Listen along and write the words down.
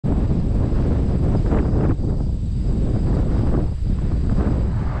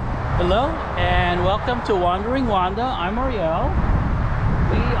Hello and welcome to Wandering Wanda. I'm Ariel.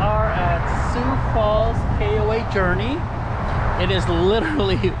 We are at Sioux Falls KOA journey. It is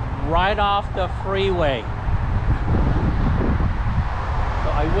literally right off the freeway. So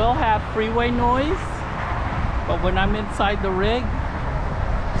I will have freeway noise, but when I'm inside the rig,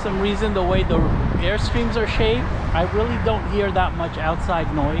 for some reason the way the airstreams are shaped, I really don't hear that much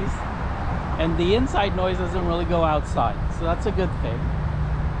outside noise. And the inside noise doesn't really go outside, so that's a good thing.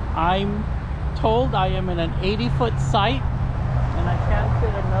 I'm told I am in an 80-foot site, and I can't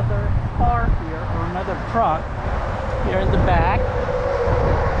fit another car here or another truck here in the back.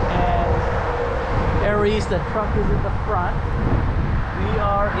 And Aries, the truck is in the front. We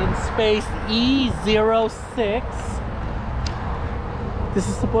are in space E06. This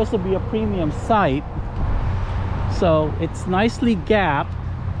is supposed to be a premium site, so it's nicely gapped.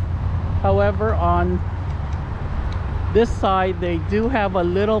 However, on this side they do have a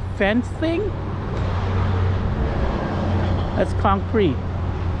little fence thing that's concrete.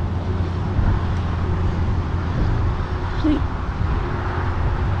 See,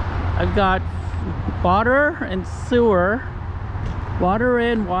 I've got water and sewer, water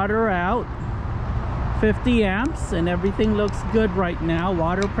in, water out, 50 amps, and everything looks good right now.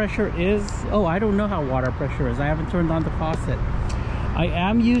 Water pressure is, oh, I don't know how water pressure is. I haven't turned on the faucet. I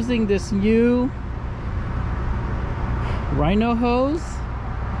am using this new Rhino hose,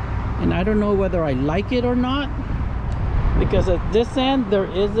 and I don't know whether I like it or not, because at this end there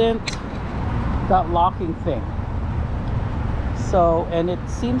isn't that locking thing. So, and it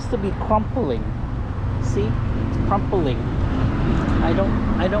seems to be crumpling. See, it's crumpling. I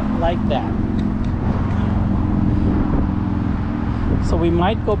don't like that. So we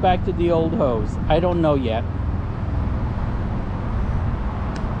might go back to the old hose. I don't know yet.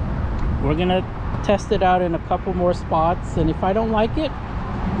 We're gonna test it out in a couple more spots, and if I don't like it,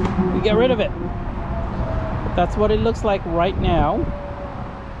 we get rid of it. But that's what it looks like right now.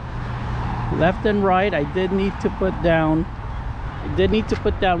 Left and right, I did need to put down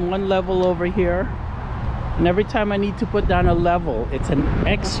one level over here, and every time I need to put down a level, it's an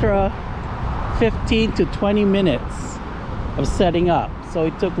extra 15 to 20 minutes of setting up. So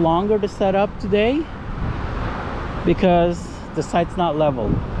it took longer to set up today because the site's not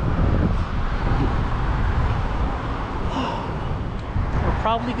leveled.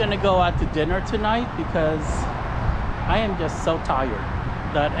 Probably gonna go out to dinner tonight because I am just so tired.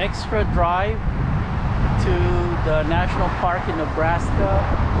 That extra drive to the national park in Nebraska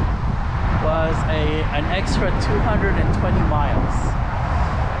was an extra 220 miles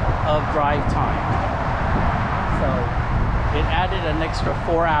of drive time. So it added an extra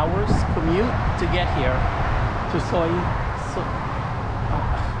 4 hours commute to get here to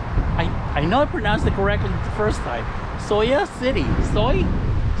I know I pronounced it correctly the first time. Soya City. Skoy?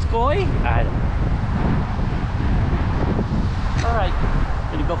 I don't know. Alright,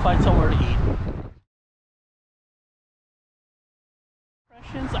 gonna go find somewhere to eat.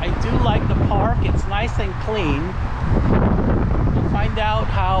 Impressions, I do like the park. It's nice and clean. We'll find out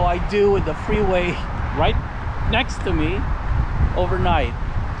how I do with the freeway right next to me overnight.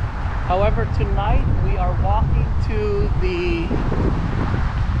 However, tonight we are walking to the,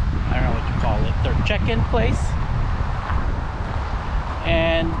 I don't know what you call it, their check-in place.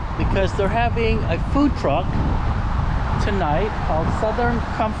 And because they're having a food truck tonight called Southern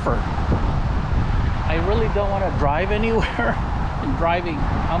Comfort, I really don't want to drive anywhere. I'm driving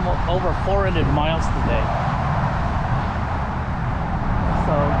over 400 miles today.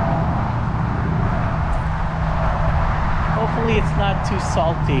 So hopefully it's not too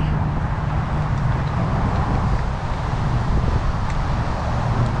salty.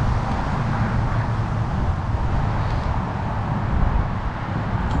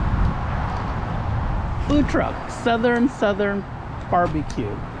 Food truck, Southern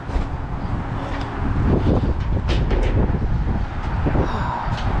Barbecue.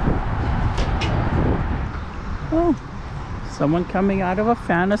 Oh, someone coming out of a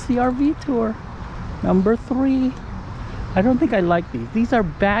fantasy RV tour. Number 3. I don't think I like these. These are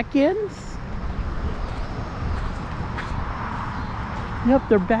back ends. Yep,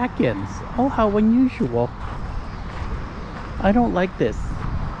 they're back ends. Oh, how unusual. I don't like this.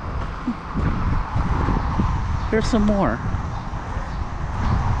 Here's some more.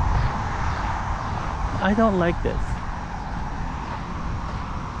 I don't like this.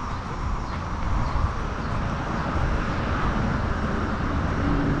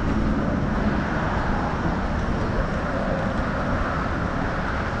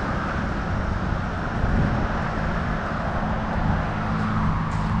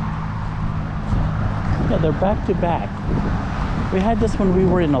 Yeah, they're back to back. We had this when we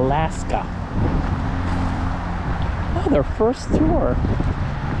were in Alaska. Oh, their first tour.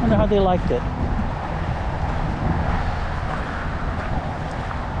 I wonder how they liked it.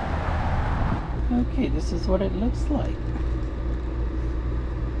 Okay, this is what it looks like.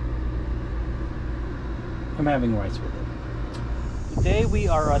 I'm having rice with it. Today we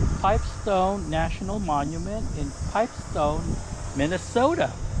are at Pipestone National Monument in Pipestone, Minnesota.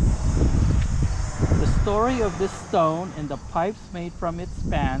 The story of this stone and the pipes made from it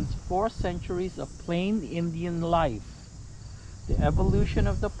spans 4 centuries of plain Indian life. The evolution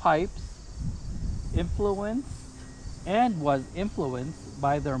of the pipes was influenced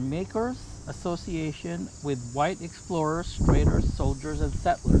by their makers' association with white explorers, traders, soldiers, and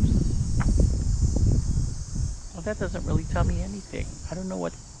settlers. Well, that doesn't really tell me anything. I don't know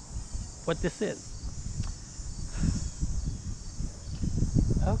what this is.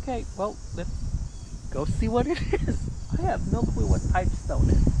 Okay, well, let's go see what it is. I have no clue what pipestone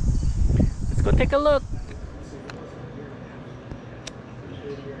is. Let's go take a look.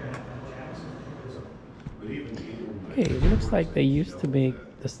 Okay, it looks like they used to make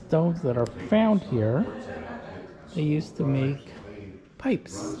the stones that are found here. They used to make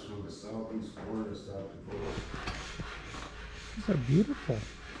pipes. These are beautiful.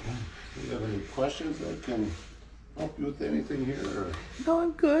 Do you have any questions that can help you with anything here? Or? No,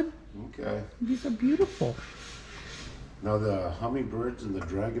 I'm good. Okay. These are beautiful. Now the hummingbirds and the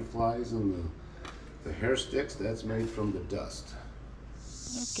dragonflies and the hair sticks, that's made from the dust.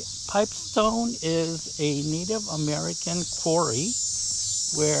 Okay. Pipestone is a Native American quarry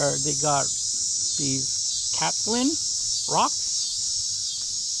where they got these catlin rocks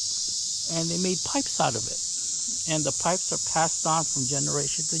and they made pipes out of it. And the pipes are passed on from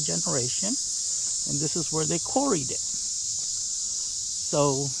generation to generation. And this is where they quarried it.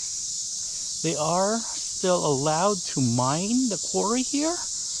 So they are still allowed to mine the quarry here,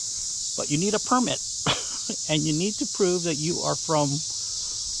 but you need a permit. And you need to prove that you are from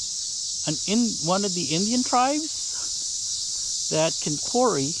one of the Indian tribes that can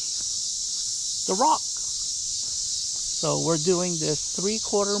quarry the rock. So we're doing this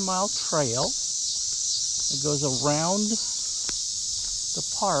 3/4 mile trail. It goes around the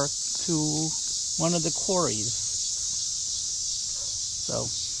park to one of the quarries. So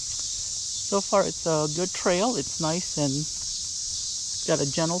far it's a good trail. It's nice and it's got a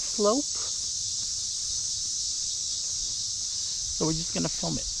gentle slope. So we're just gonna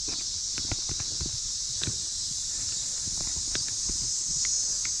film it.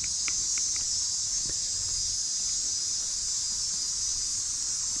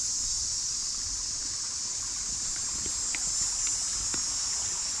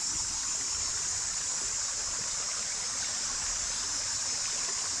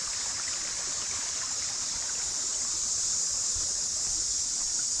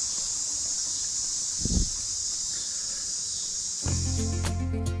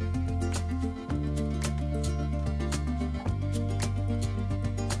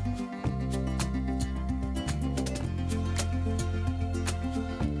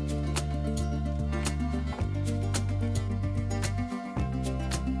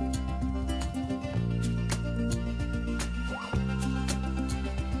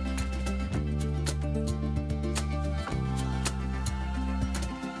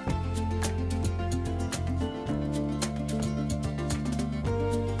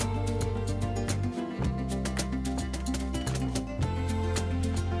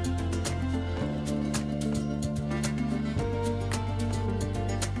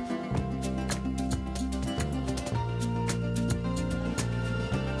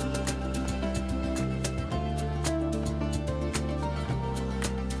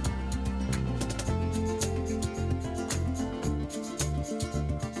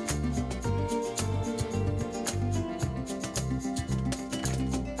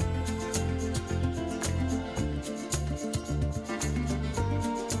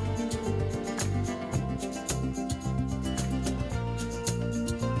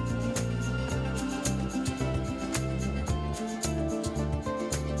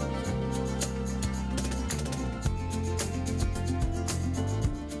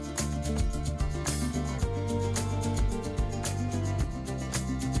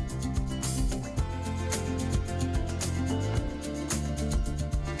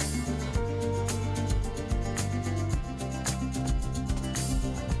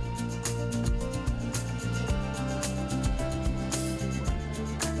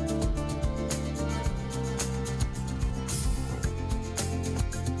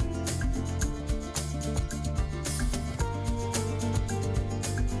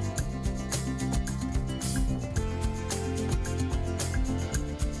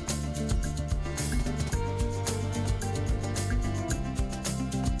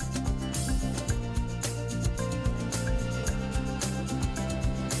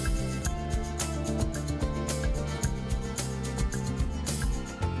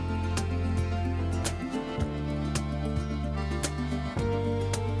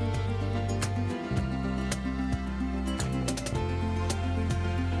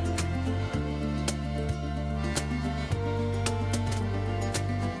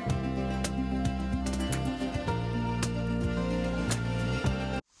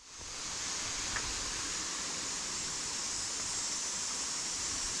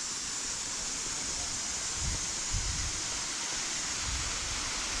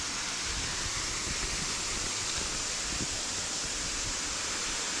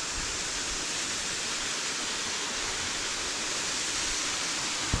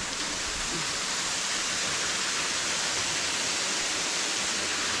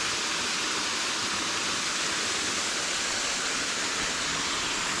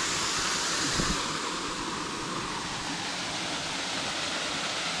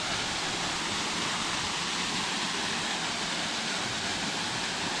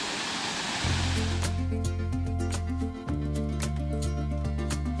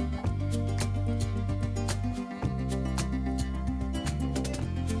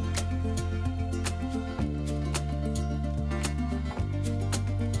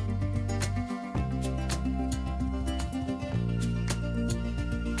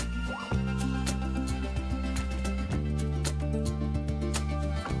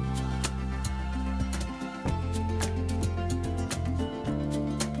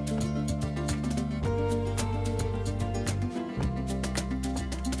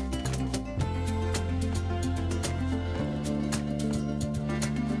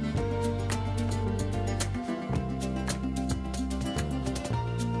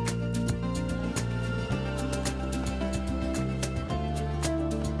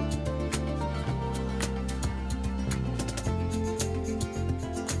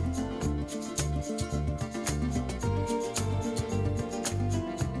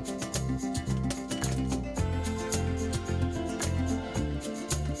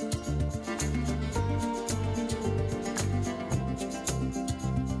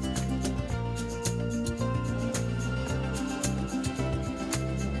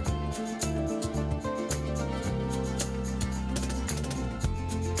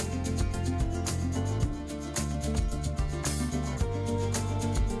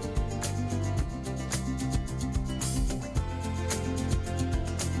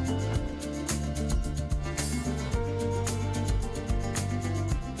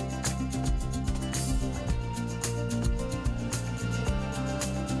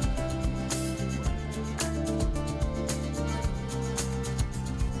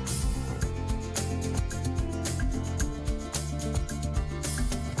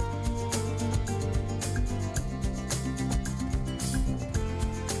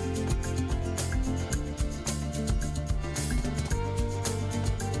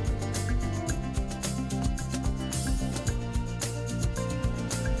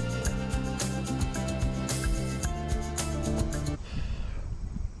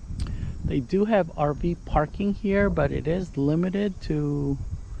 They do have RV parking here, but it is limited to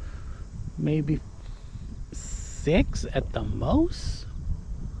maybe 6 at the most,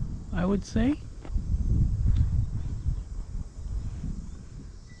 I would say.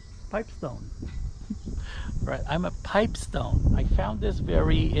 Pipestone. Right, I'm at Pipestone. I found this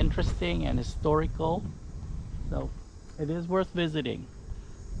very interesting and historical, so it is worth visiting.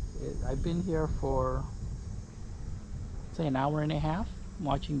 I've been here for, say, an hour and a half,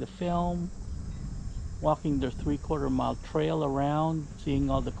 watching the film, walking the 3/4 mile trail around,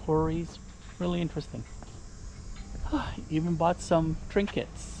 seeing all the quarries. Really interesting. Even bought some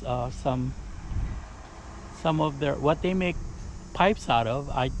trinkets, some of their, what they make pipes out of.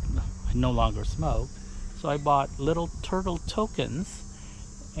 I no longer smoke, so I bought little turtle tokens.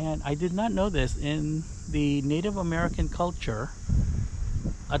 And I did not know this, in the Native American culture,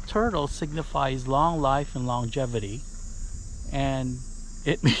 a turtle signifies long life and longevity, and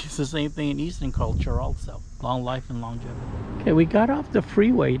it means the same thing in Eastern culture also, long life and longevity. Okay, we got off the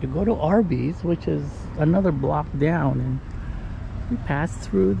freeway to go to Arby's, which is another block down, and we passed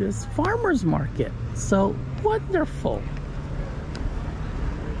through this farmer's market. So wonderful.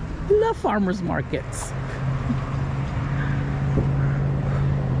 Love farmers markets.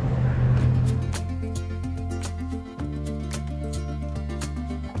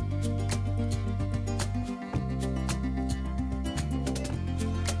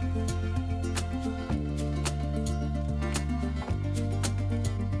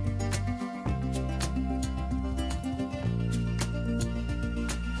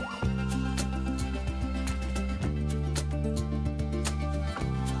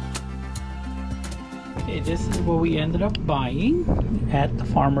 Okay, this is what we ended up buying at the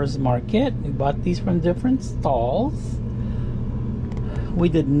farmer's market. We bought these from different stalls. We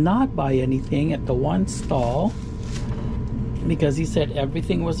did not buy anything at the one stall because he said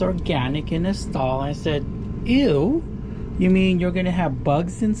everything was organic in his stall. I said, ew, you mean you're gonna have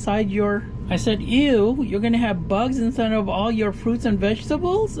bugs inside your... I said, ew, you're gonna have bugs inside of all your fruits and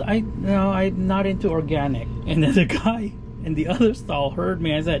vegetables? No, I'm not into organic. And then the guy in the other stall heard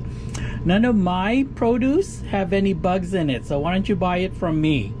me. I said, none of my produce have any bugs in it, so why don't you buy it from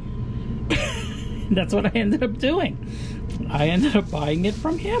me? That's what I ended up doing. I ended up buying it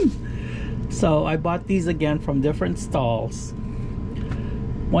from him. So I bought these again from different stalls.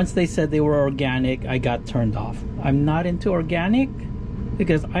 Once they said they were organic, I got turned off. I'm not into organic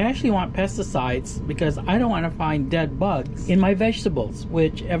because I actually want pesticides, because I don't want to find dead bugs in my vegetables,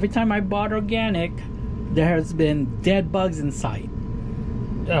 which every time I bought organic, there has been dead bugs inside.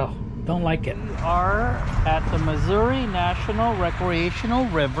 Oh, don't like it. We are at the Missouri National Recreational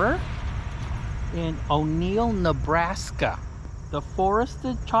River in O'Neill, Nebraska. The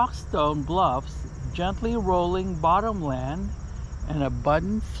forested chalkstone bluffs, gently rolling bottomland, and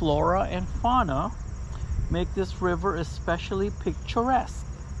abundant flora and fauna make this river especially picturesque,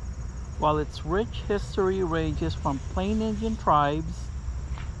 while its rich history ranges from Plain Indian tribes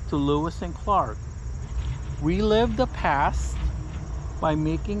to Lewis and Clark. Relive the past by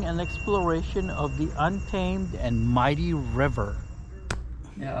making an exploration of the untamed and mighty river.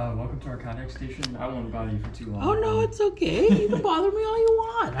 Yeah, welcome to our contact station. I won't bother you for too long. Oh no, it's okay. You can bother me all you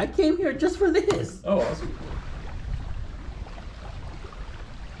want. I came here just for this. Oh, awesome.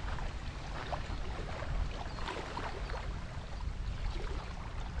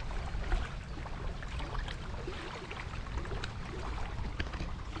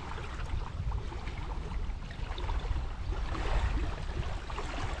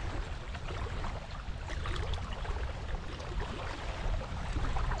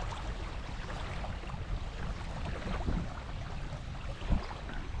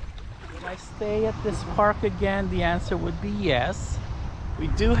 I stay at this park again, the answer would be yes. We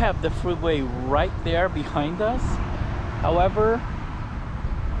do have the freeway right there behind us. However,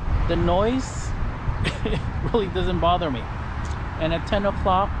 the noise really doesn't bother me. And at 10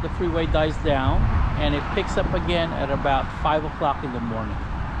 o'clock, the freeway dies down and it picks up again at about 5 o'clock in the morning.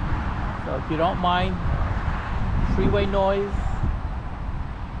 So if you don't mind freeway noise,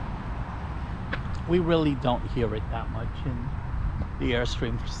 we really don't hear it that much in the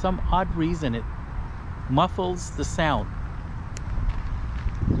Airstream. For some odd reason, it muffles the sound.